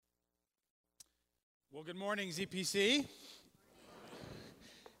Well, good morning, ZPC.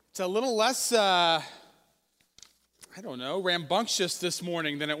 It's a little less, rambunctious this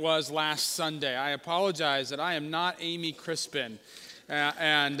morning than it was last Sunday. I apologize that I am not Amy Crispin.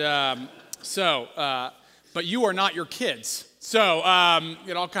 But you are not your kids. So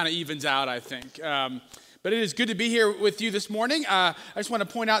it all kind of evens out, I think. But it is good to be here with you this morning. I just want to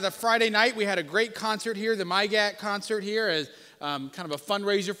point out that Friday night we had a great concert here, the MyGat concert here, as kind of a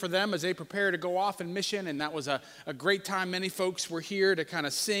fundraiser for them as they prepare to go off in mission, and that was a great time. Many folks were here to kind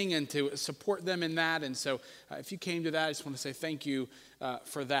of sing and to support them in that, and so if you came to that, I just want to say thank you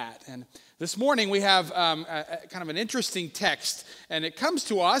for that. And this morning we have kind of an interesting text, and it comes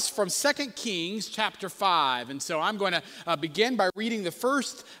to us from 2 Kings chapter 5, and so I'm going to begin by reading the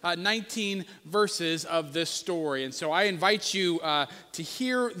first 19 verses of this story, and so I invite you to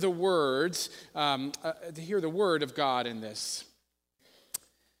hear the words, to hear the word of God in this.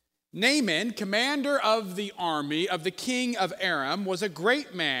 Naaman, commander of the army of the king of Aram, was a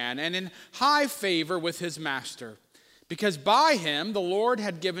great man and in high favor with his master, because by him the Lord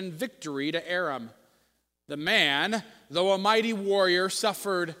had given victory to Aram. The man, though a mighty warrior,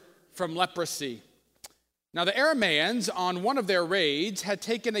 suffered from leprosy. Now the Arameans, on one of their raids, had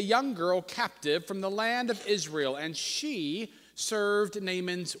taken a young girl captive from the land of Israel, and she served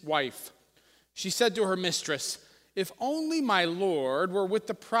Naaman's wife. She said to her mistress, "If only my Lord were with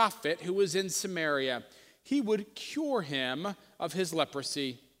the prophet who is in Samaria, he would cure him of his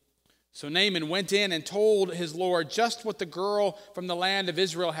leprosy." So Naaman went in and told his Lord just what the girl from the land of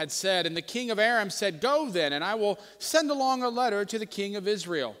Israel had said. And the king of Aram said, "Go then, and I will send along a letter to the king of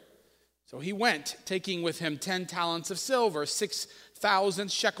Israel." So he went, taking with him 10 talents of silver,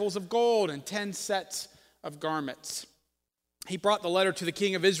 6,000 shekels of gold, and 10 sets of garments. He brought the letter to the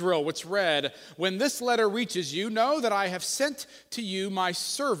king of Israel, which read, "When this letter reaches you, know that I have sent to you my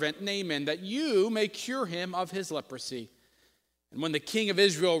servant Naaman, that you may cure him of his leprosy." And when the king of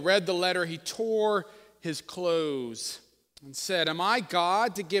Israel read the letter, he tore his clothes and said, "Am I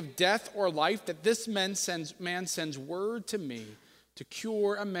God to give death or life, that this man sends word to me to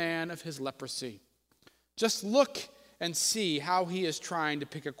cure a man of his leprosy? Just look and see how he is trying to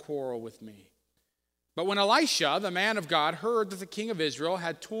pick a quarrel with me." But when Elisha, the man of God, heard that the king of Israel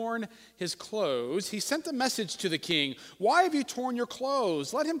had torn his clothes, he sent a message to the king, "Why have you torn your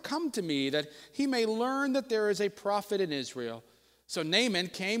clothes? Let him come to me, that he may learn that there is a prophet in Israel." So Naaman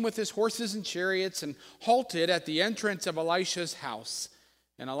came with his horses and chariots and halted at the entrance of Elisha's house.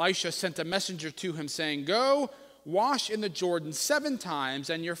 And Elisha sent a messenger to him, saying, "Go, wash in the Jordan 7 times,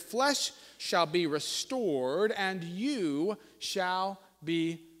 and your flesh shall be restored, and you shall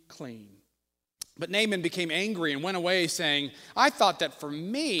be clean." But Naaman became angry and went away, saying, "I thought that for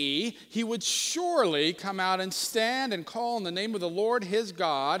me he would surely come out and stand and call on the name of the Lord his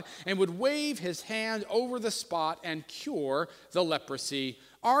God, and would wave his hand over the spot and cure the leprosy.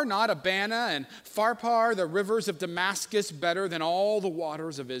 Are not Abana and Pharpar, the rivers of Damascus, better than all the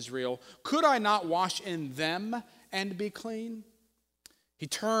waters of Israel? Could I not wash in them and be clean?" He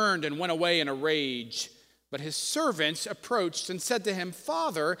turned and went away in a rage. But his servants approached and said to him,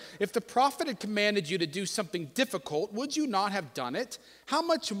 "Father, if the prophet had commanded you to do something difficult, would you not have done it? How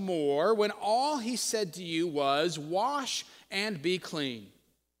much more when all he said to you was, 'Wash and be clean'?"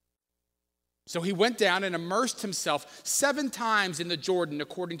 So he went down and immersed himself 7 times in the Jordan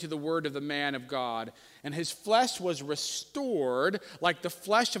according to the word of the man of God. And his flesh was restored like the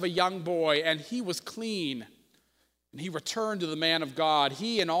flesh of a young boy, and he was clean. And he returned to the man of God,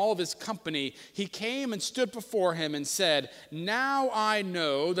 he and all of his company. He came and stood before him and said, "Now I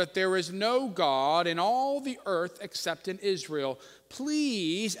know that there is no God in all the earth except in Israel.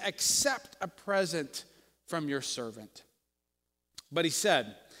 Please accept a present from your servant." But he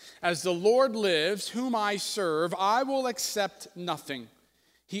said, "As the Lord lives, whom I serve, I will accept nothing."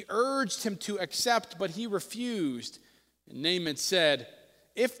 He urged him to accept, but he refused. And Naaman said,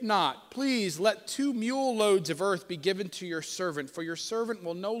 "If not, please let 2 mule loads of earth be given to your servant, for your servant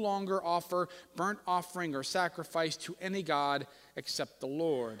will no longer offer burnt offering or sacrifice to any god except the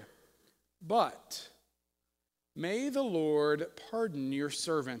Lord. But may the Lord pardon your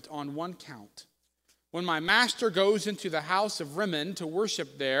servant on one count. When my master goes into the house of Rimmon to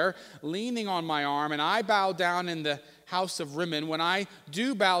worship there, leaning on my arm, and I bow down in the house of Rimmon, when I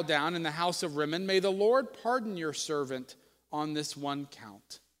do bow down in the house of Rimmon, may the Lord pardon your servant on this one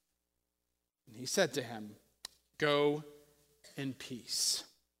count." And he said to him, "Go in peace."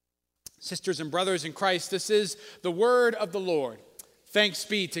 Sisters and brothers in Christ, this is the word of the Lord. Thanks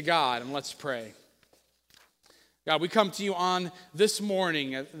be to God, and let's pray. God, we come to you on this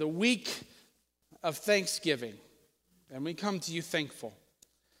morning, the week of Thanksgiving, and we come to you thankful.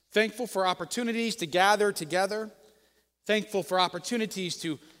 Thankful for opportunities to gather together. Thankful for opportunities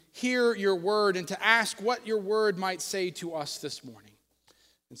to hear your word and to ask what your word might say to us this morning.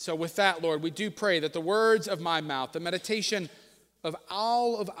 And so with that, Lord, we do pray that the words of my mouth, the meditation of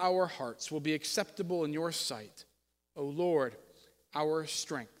all of our hearts will be acceptable in your sight, O Lord, our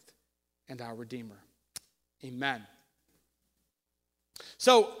strength and our Redeemer. Amen.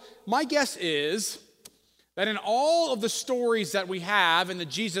 So my guess is that in all of the stories that we have in the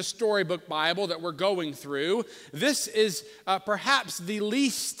Jesus Storybook Bible that we're going through, this is perhaps the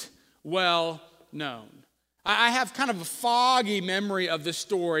least well known. I have kind of a foggy memory of this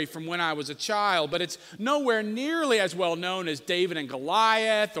story from when I was a child, but it's nowhere nearly as well known as David and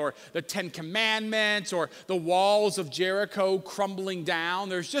Goliath or the Ten Commandments or the walls of Jericho crumbling down.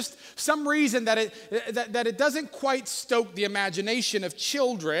 There's just some reason that it doesn't quite stoke the imagination of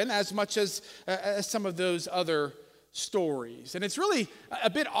children as much as some of those other stories. And it's really a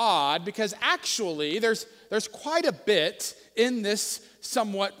bit odd because actually there's quite a bit in this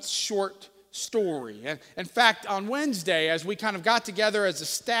somewhat short story. And in fact, on Wednesday, as we kind of got together as a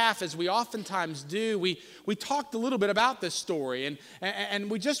staff, as we oftentimes do, we talked a little bit about this story,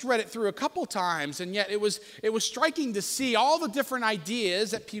 and we just read it through a couple times, and yet it was striking to see all the different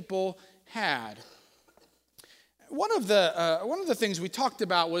ideas that people had. One of the things we talked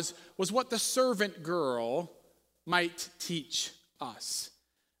about was what the servant girl might teach us.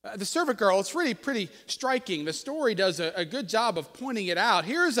 The servant girl, it's really pretty striking. The story does a good job of pointing it out.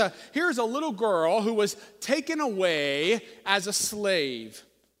 Here's a little girl who was taken away as a slave.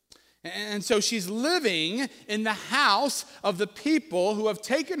 And so she's living in the house of the people who have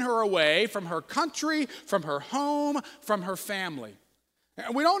taken her away from her country, from her home, from her family.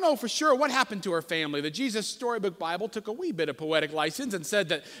 And we don't know for sure what happened to her family. The Jesus Storybook Bible took a wee bit of poetic license and said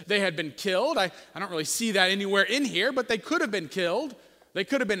that they had been killed. I don't really see that anywhere in here, but they could have been killed. They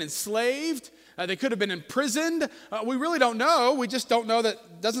could have been enslaved. They could have been imprisoned. We really don't know. We just don't know that.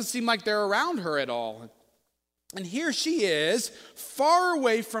 It doesn't seem like they're around her at all. And here she is, far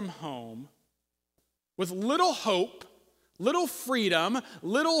away from home, with little hope, little freedom,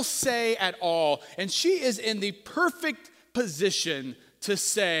 little say at all. And she is in the perfect position to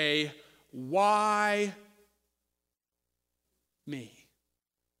say, why me?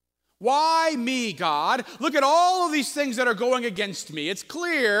 Why me, God? Look at all of these things that are going against me. It's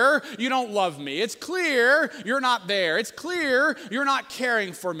clear you don't love me. It's clear you're not there. It's clear you're not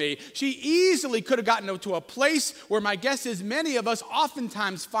caring for me. She easily could have gotten to a place where my guess is many of us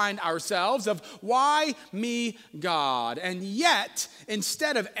oftentimes find ourselves of why me, God? And yet,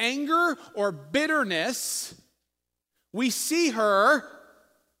 instead of anger or bitterness, we see her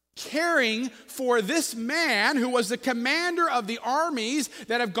caring for this man who was the commander of the armies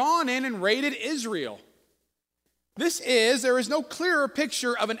that have gone in and raided Israel. There is no clearer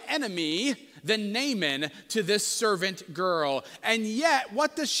picture of an enemy than Naaman to this servant girl. And yet,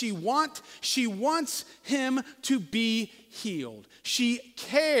 what does she want? She wants him to be healed. She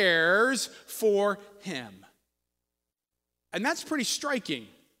cares for him. And that's pretty striking.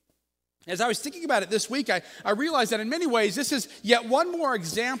 As I was thinking about it this week, I realized that in many ways, this is yet one more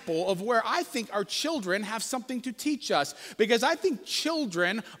example of where I think our children have something to teach us. Because I think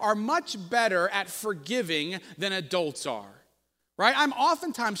children are much better at forgiving than adults are. Right? I'm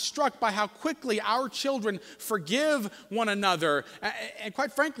oftentimes struck by how quickly our children forgive one another. And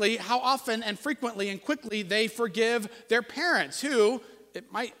quite frankly, how often and frequently and quickly they forgive their parents, who,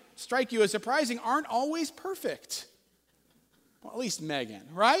 it might strike you as surprising, aren't always perfect. Well, at least Megan,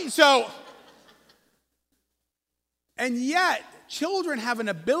 right? And yet, children have an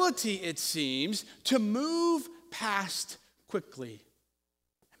ability, it seems, to move past quickly.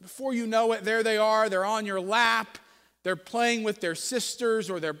 And before you know it, there they are, they're on your lap, they're playing with their sisters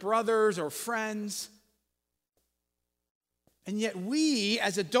or their brothers or friends. And yet we,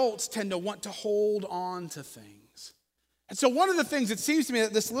 as adults, tend to want to hold on to things. And so one of the things it seems to me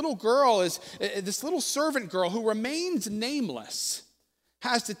that this little girl is, this little servant girl who remains nameless,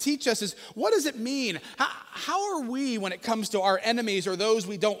 has to teach us is, what does it mean? How are we when it comes to our enemies or those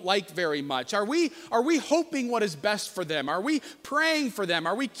we don't like very much? Are we hoping what is best for them? Are we praying for them?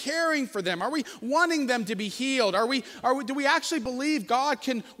 Are we caring for them? Are we wanting them to be healed? Do we actually believe God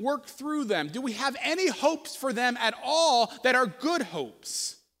can work through them? Do we have any hopes for them at all that are good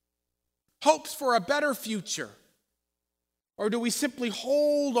hopes? Hopes for a better future? Or do we simply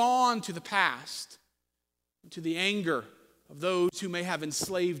hold on to the past, to the anger of those who may have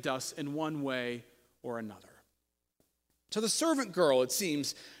enslaved us in one way or another? So the servant girl, it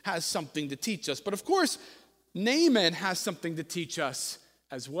seems, has something to teach us. But of course, Naaman has something to teach us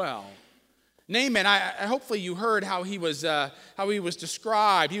as well. Naaman, hopefully you heard how he was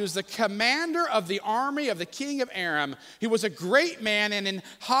described. He was the commander of the army of the king of Aram. He was a great man and in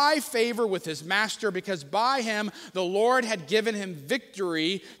high favor with his master because by him the Lord had given him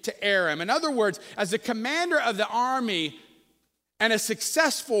victory to Aram. In other words, as the commander of the army and a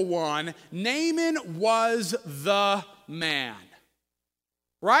successful one, Naaman was the man.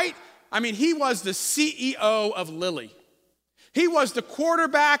 Right? I mean, he was the CEO of Lilly. He was the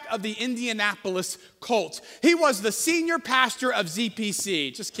quarterback of the Indianapolis Colts. He was the senior pastor of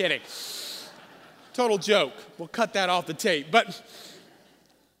ZPC. Just kidding. Total joke. We'll cut that off the tape. But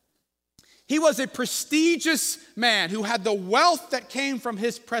he was a prestigious man who had the wealth that came from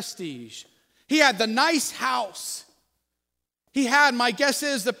his prestige. He had the nice house. He had, my guess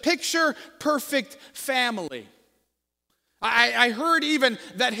is, the picture-perfect family. I heard even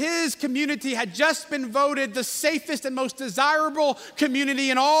that his community had just been voted the safest and most desirable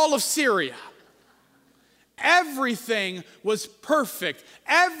community in all of Syria. Everything was perfect.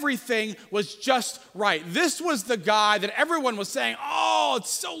 Everything was just right. This was the guy that everyone was saying, oh,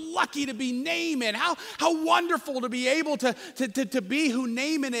 it's so lucky to be Naaman. How wonderful to be able to be who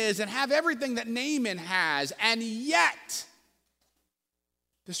Naaman is and have everything that Naaman has. And yet,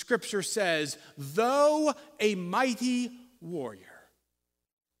 the scripture says, though a mighty warrior,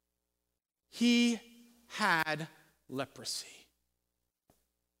 he had leprosy.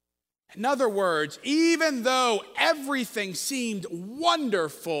 In other words, even though everything seemed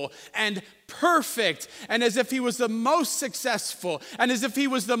wonderful and perfect, and as if he was the most successful, and as if he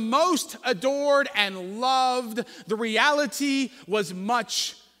was the most adored and loved, the reality was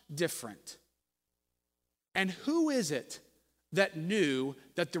much different. And who is it that knew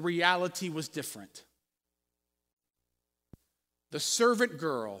that the reality was different? The servant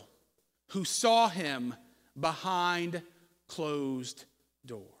girl who saw him behind closed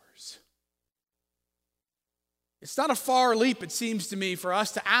doors. It's not a far leap, it seems to me, for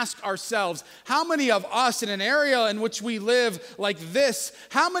us to ask ourselves, how many of us in an area in which we live like this,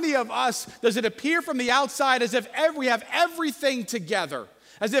 how many of us does it appear from the outside as if we have everything together,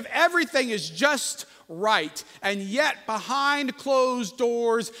 as if everything is just right, and yet behind closed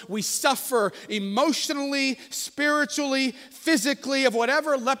doors we suffer emotionally, spiritually, physically, of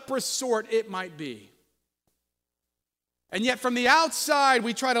whatever leprous sort it might be. And yet from the outside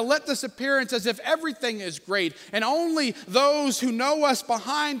we try to let this appearance as if everything is great, and only those who know us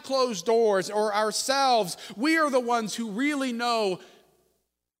behind closed doors or ourselves, we are the ones who really know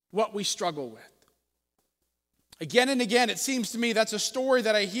what we struggle with. Again and again, it seems to me that's a story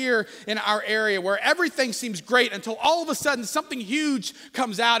that I hear in our area where everything seems great until all of a sudden something huge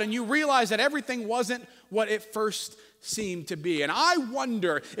comes out and you realize that everything wasn't what it first seem to be. And I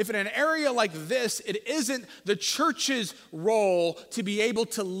wonder if in an area like this, it isn't the church's role to be able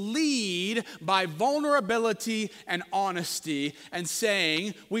to lead by vulnerability and honesty and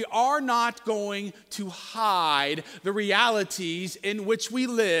saying, we are not going to hide the realities in which we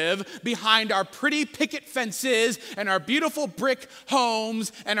live behind our pretty picket fences and our beautiful brick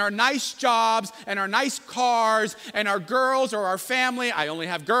homes and our nice jobs and our nice cars and our girls or our family, I only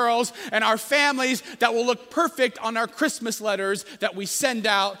have girls, and our families that will look perfect on our Christmas letters that we send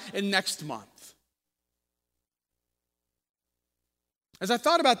out in next month. As I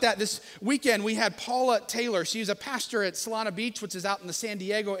thought about that this weekend, we had Paula Taylor. She's a pastor at Solana Beach, which is out in the San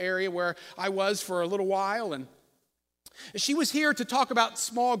Diego area where I was for a little while, and she was here to talk about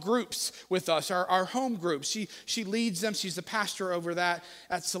small groups with us, our home groups. She leads them. She's the pastor over that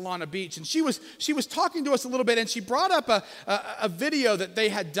at Solana Beach. And she was talking to us a little bit, and she brought up a video that they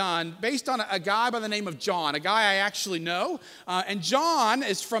had done based on a guy by the name of John, a guy I actually know. And John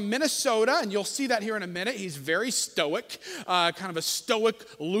is from Minnesota, and you'll see that here in a minute. He's very stoic, kind of a stoic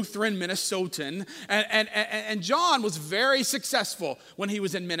Lutheran Minnesotan. And John was very successful when he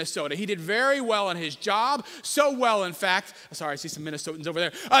was in Minnesota. He did very well in his job, so well, in fact, sorry, I see some Minnesotans over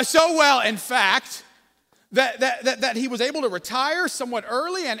there. So well, in fact, that he was able to retire somewhat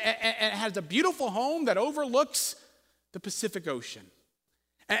early and has a beautiful home that overlooks the Pacific Ocean.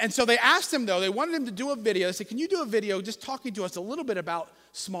 And so they asked him, though, they wanted him to do a video. They said, can you do a video just talking to us a little bit about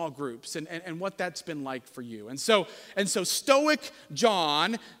small groups and what that's been like for you? And so Stoic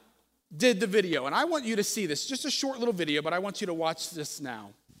John did the video. And I want you to see this. Just a short little video, but I want you to watch this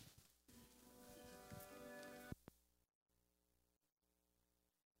now.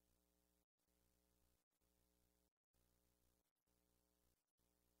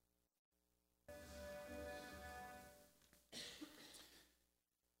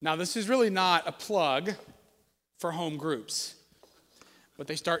 Now, this is really not a plug for home groups, but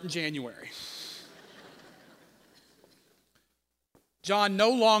they start in January. John no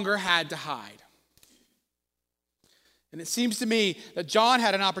longer had to hide. And it seems to me that John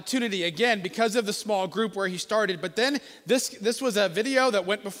had an opportunity, again, because of the small group where he started. But then this was a video that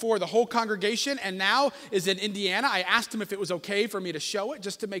went before the whole congregation and now is in Indiana. I asked him if it was okay for me to show it,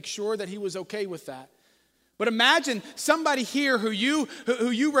 just to make sure that he was okay with that. But imagine somebody here who you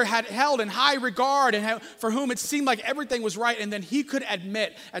had held in high regard and for whom it seemed like everything was right, and then he could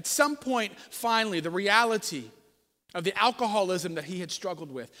admit at some point, finally, the reality of the alcoholism that he had struggled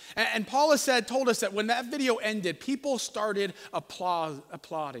with. And Paul has told us that when that video ended, people started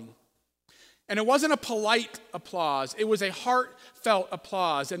applauding. And it wasn't a polite applause. It was a heartfelt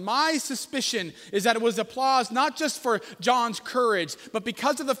applause. And my suspicion is that it was applause not just for John's courage, but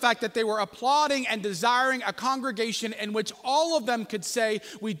because of the fact that they were applauding and desiring a congregation in which all of them could say,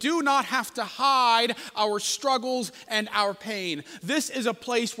 we do not have to hide our struggles and our pain. This is a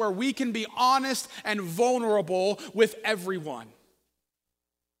place where we can be honest and vulnerable with everyone.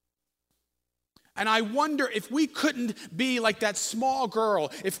 And I wonder if we couldn't be like that small girl,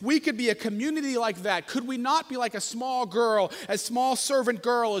 if we could be a community like that, could we not be like a small girl, a small servant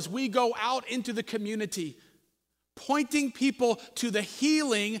girl as we go out into the community, pointing people to the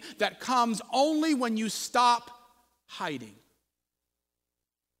healing that comes only when you stop hiding?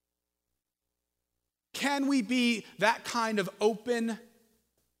 Can we be that kind of open,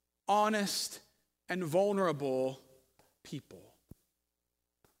 honest, and vulnerable people?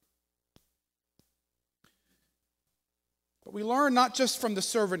 But we learn not just from the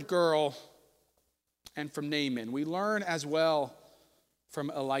servant girl and from Naaman. We learn as well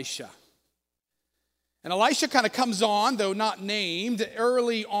from Elisha. And Elisha kind of comes on, though not named,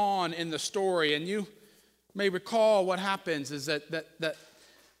 early on in the story. And you may recall what happens is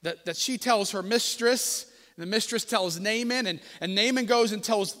that she tells her mistress, and the mistress tells Naaman, and Naaman goes and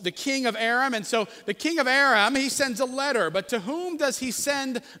tells the king of Aram. And so the king of Aram, he sends a letter. But to whom does he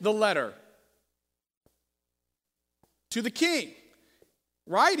send the letter? To the king,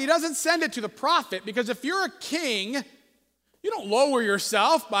 right? He doesn't send it to the prophet, because if you're a king, you don't lower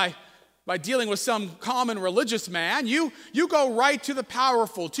yourself by dealing with some common religious man. You go right to the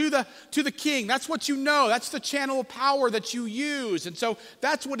powerful, to the king. That's what you know. That's the channel of power that you use. And so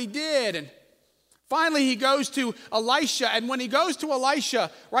that's what he did. And finally he goes to Elisha. And when he goes to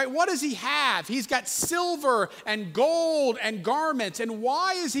Elisha, right, what does he have? He's got silver and gold and garments. And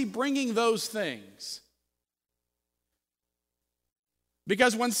why is he bringing those things?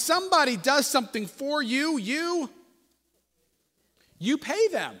 Because when somebody does something for you, you pay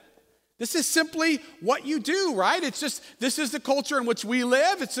them. This is simply what you do, right? It's just, this is the culture in which we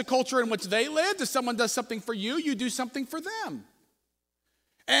live. It's the culture in which they lived. If someone does something for you, you do something for them.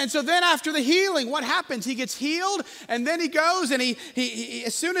 And so then after the healing, what happens? He gets healed, and then he goes, and he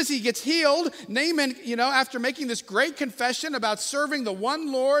as soon as he gets healed, Naaman, after making this great confession about serving the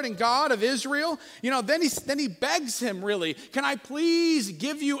one Lord and God of Israel, then he begs him, really, can I please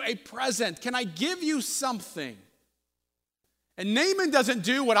give you a present? Can I give you something? And Naaman doesn't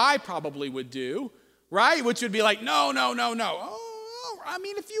do what I probably would do, right? Which would be like, no. Oh, I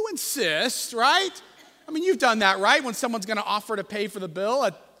mean, if you insist, right? I mean, you've done that, right? When someone's going to offer to pay for the bill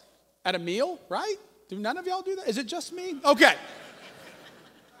at a meal, right? Do none of y'all do that? Is it just me? Okay.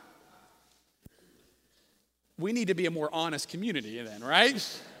 We need to be a more honest community then,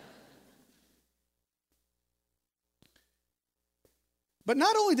 right? But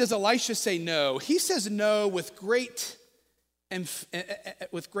not only does Elisha say no, he says no with great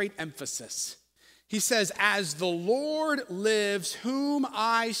emphasis. He says, as the Lord lives, whom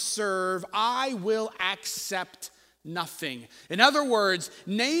I serve, I will accept nothing. In other words,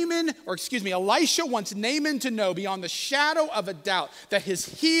 Elisha wants Naaman to know beyond the shadow of a doubt that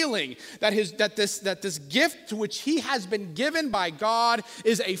his healing, that this gift to which he has been given by God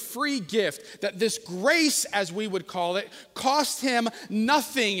is a free gift, that this grace, as we would call it, cost him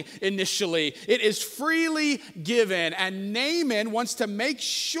nothing initially. It is freely given, and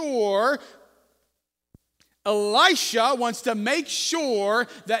Elisha wants to make sure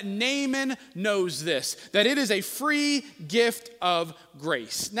that Naaman knows this, that it is a free gift of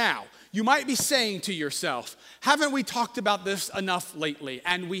grace. Now, you might be saying to yourself, haven't we talked about this enough lately?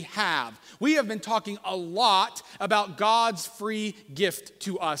 And we have. We have been talking a lot about God's free gift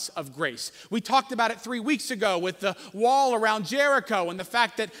to us of grace. We talked about it 3 weeks ago with the wall around Jericho and the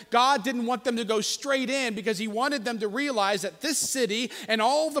fact that God didn't want them to go straight in because he wanted them to realize that this city and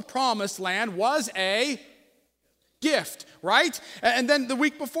all the promised land was a gift, right? And then the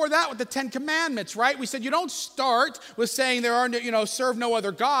week before that with the 10 Commandments, right? We said you don't start with saying there are no, serve no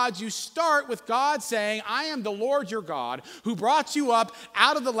other gods. You start with God saying, I am the Lord your God who brought you up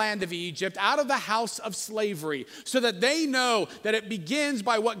out of the land of Egypt, out of the house of slavery, so that they know that it begins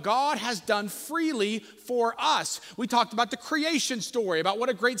by what God has done freely for us. We talked about the creation story, about what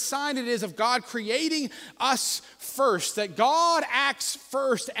a great sign it is of God creating us first, that God acts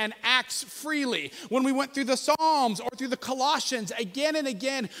first and acts freely. When we went through the Psalms or through the Colossians, again and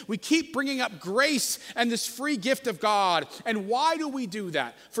again, we keep bringing up grace and this free gift of God. And why do we do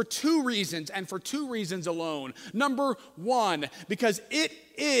that? For two reasons, and for two reasons alone. Number one, because it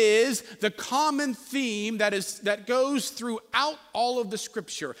is the common theme that goes throughout all of the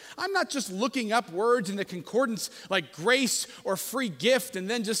scripture. I'm not just looking up words in the concordance like grace or free gift and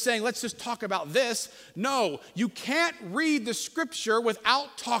then just saying, let's just talk about this. No, you can't read the scripture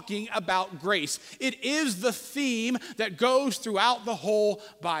without talking about grace. It is the theme that goes throughout the whole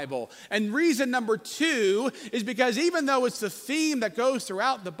Bible. And reason number two is because even though it's the theme that goes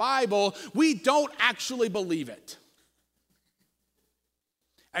throughout the Bible, we don't actually believe it.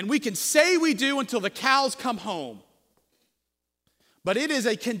 And we can say we do until the cows come home. But it is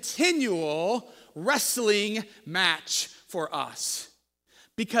a continual wrestling match for us.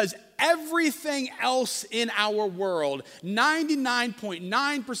 Because everything else in our world,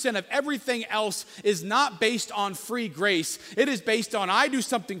 99.9% of everything else is not based on free grace. It is based on I do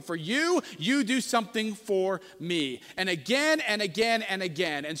something for you, you do something for me. And again and again and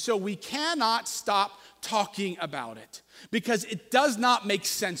again. And so we cannot stop talking about it. Because it does not make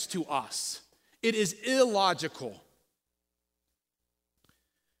sense to us. It is illogical.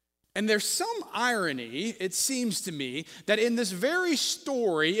 And there's some irony, it seems to me, that in this very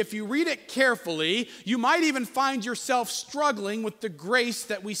story, if you read it carefully, you might even find yourself struggling with the grace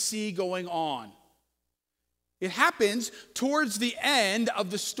that we see going on. It happens towards the end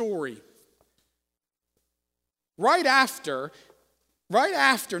of the story. Right after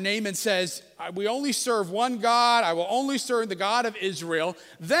Naaman says, we only serve one God, I will only serve the God of Israel,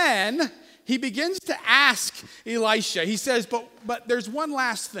 then he begins to ask Elisha. He says, but there's one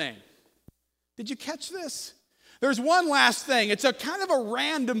last thing. Did you catch this? There's one last thing. It's a kind of a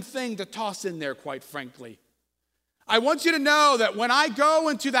random thing to toss in there, quite frankly. I want you to know that when I go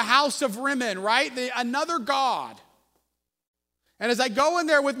into the house of Rimmon, right, another god, and as I go in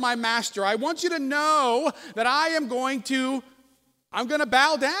there with my master, I want you to know that I'm going to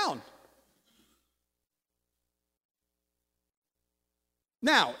bow down.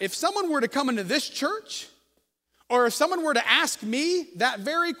 Now, if someone were to come into this church, or if someone were to ask me that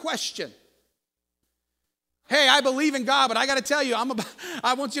very question, hey, I believe in God, but I got to tell you,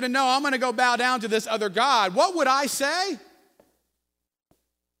 I want you to know I'm going to go bow down to this other God. What would I say?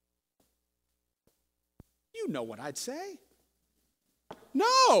 You know what I'd say.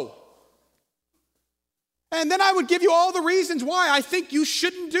 No. And then I would give you all the reasons why I think you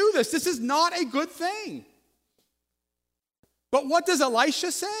shouldn't do this. This is not a good thing. But what does Elisha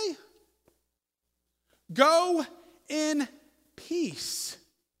say? Go in peace.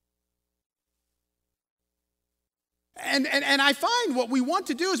 And I find what we want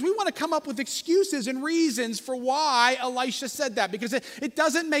to do is we want to come up with excuses and reasons for why Elisha said that, because it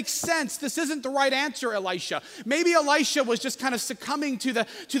doesn't make sense. This isn't the right answer, Elisha. Maybe Elisha was just kind of succumbing to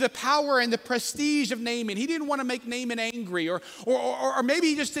the power and the prestige of Naaman. He didn't want to make Naaman angry, or maybe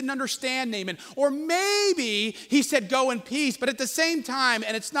he just didn't understand Naaman. Or maybe he said go in peace, but at the same time,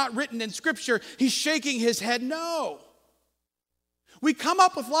 and it's not written in Scripture, he's shaking his head no. We come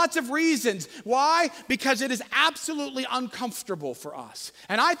up with lots of reasons. Why? Because it is absolutely uncomfortable for us.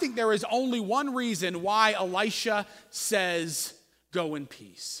 And I think there is only one reason why Elisha says, go in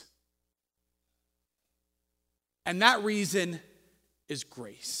peace. And that reason is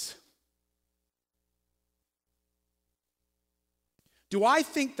grace. Do I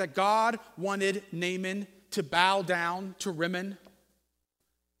think that God wanted Naaman to bow down to Rimmon?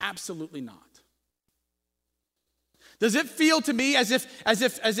 Absolutely not. Does it feel to me as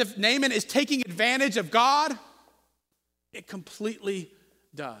if Naaman is taking advantage of God? It completely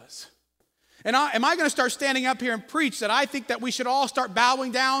does. And am I going to start standing up here and preach that I think that we should all start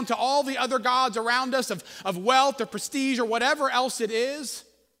bowing down to all the other gods around us of wealth or prestige or whatever else it is?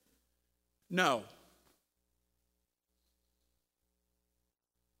 No.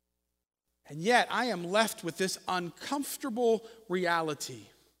 And yet I am left with this uncomfortable reality.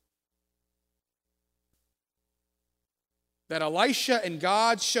 That Elisha and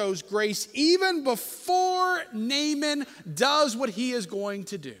God shows grace even before Naaman does what he is going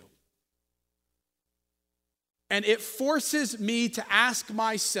to do. And it forces me to ask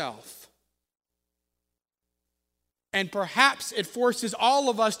myself, and perhaps it forces all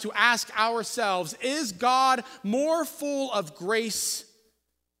of us to ask ourselves, is God more full of grace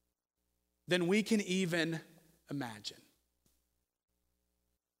than we can even imagine?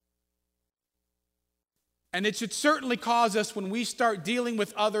 And it should certainly cause us, when we start dealing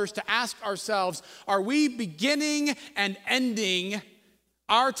with others, to ask ourselves, are we beginning and ending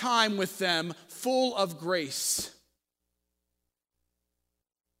our time with them full of grace?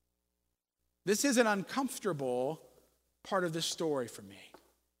 This is an uncomfortable part of this story for me.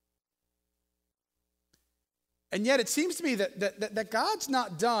 And yet it seems to me that God's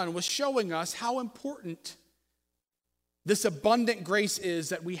not done with showing us how important this abundant grace is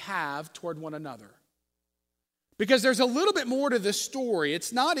that we have toward one another. Because there's a little bit more to this story.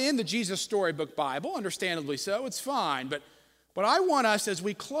 It's not in the Jesus Storybook Bible, understandably so, it's fine. But I want us, as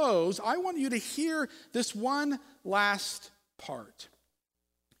we close, I want you to hear this one last part.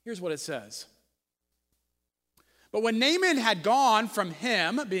 Here's what it says. But when Naaman had gone from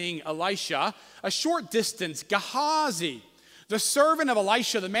him, being Elisha, a short distance, Gehazi, the servant of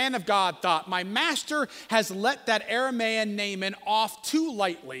Elisha, the man of God, thought, my master has let that Aramean Naaman off too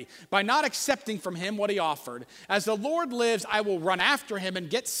lightly by not accepting from him what he offered. As the Lord lives, I will run after him and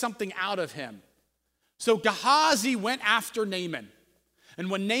get something out of him. So Gehazi went after Naaman. And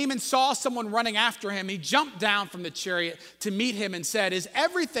when Naaman saw someone running after him, he jumped down from the chariot to meet him and said, is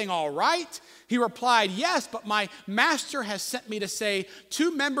everything all right? He replied, yes, but my master has sent me to say,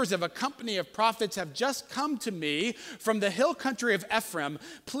 2 members of a company of prophets have just come to me from the hill country of Ephraim.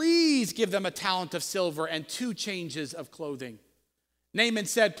 Please give them a talent of silver and 2 changes of clothing. Naaman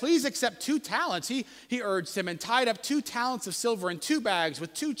said, please accept 2 talents. He urged him, and tied up 2 talents of silver in 2 bags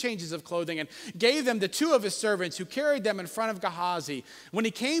with 2 changes of clothing, and gave them to 2 of his servants, who carried them in front of Gehazi. When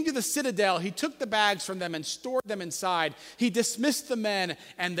he came to the citadel, he took the bags from them and stored them inside. He dismissed the men,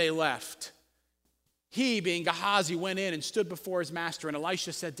 and they left. He, being Gehazi, went in and stood before his master, and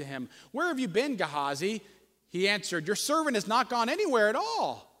Elisha said to him, where have you been, Gehazi? He answered, your servant has not gone anywhere at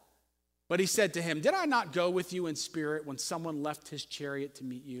all. But he said to him, did I not go with you in spirit when someone left his chariot to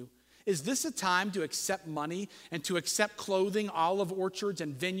meet you? Is this a time to accept money and to accept clothing, olive orchards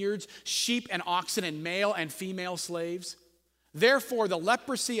and vineyards, sheep and oxen and male and female slaves? Therefore the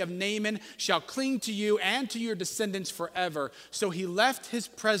leprosy of Naaman shall cling to you and to your descendants forever. So he left his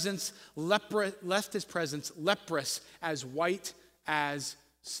presence leprous, as white as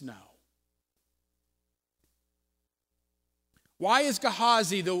snow. Why is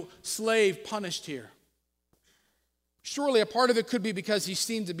Gehazi, the slave, punished here? Surely a part of it could be because he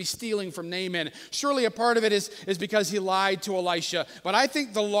seemed to be stealing from Naaman. Surely a part of it is because he lied to Elisha. But I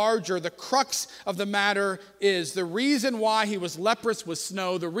think the crux of the matter is the reason why he was leprous with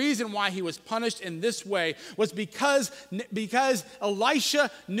snow, the reason why he was punished in this way was because Elisha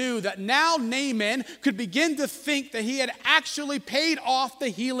knew that now Naaman could begin to think that he had actually paid off the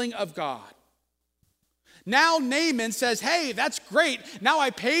healing of God. Now Naaman says, hey, that's great. Now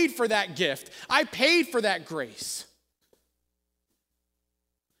I paid for that gift. I paid for that grace.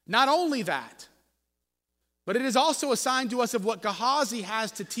 Not only that, but it is also a sign to us of what Gehazi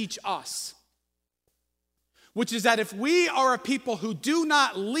has to teach us, which is that if we are a people who do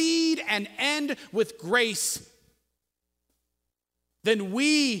not lead and end with grace, then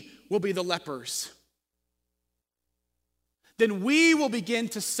we will be the lepers. Then we will begin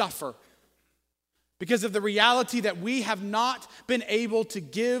to suffer because of the reality that we have not been able to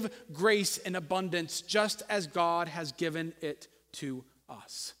give grace in abundance just as God has given it to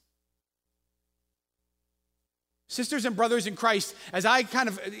us. Sisters and brothers in Christ, as I kind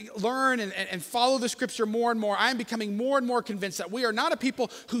of learn and follow the scripture more and more, I am becoming more and more convinced that we are not a people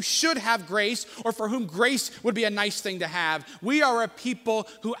who should have grace or for whom grace would be a nice thing to have. We are a people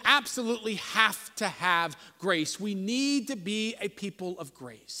who absolutely have to have grace. We need to be a people of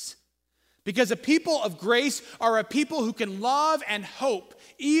grace. Because a people of grace are a people who can love and hope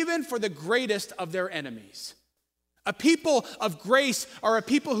even for the greatest of their enemies. A people of grace are a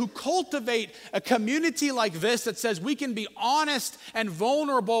people who cultivate a community like this that says we can be honest and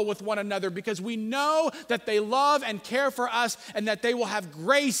vulnerable with one another because we know that they love and care for us and that they will have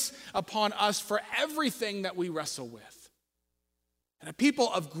grace upon us for everything that we wrestle with. And a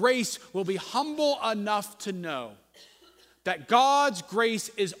people of grace will be humble enough to know that God's grace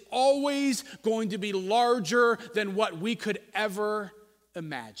is always going to be larger than what we could ever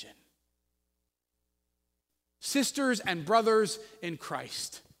imagine. Sisters and brothers in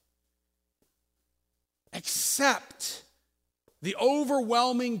Christ, accept the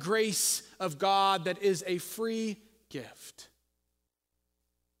overwhelming grace of God that is a free gift.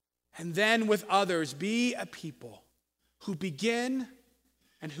 And then with others, be a people who begin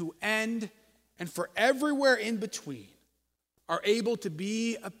and who end and for everywhere in between are able to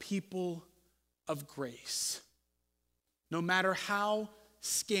be a people of grace, no matter how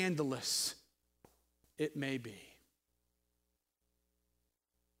scandalous it may be.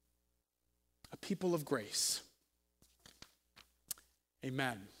 a people of grace.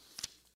 Amen.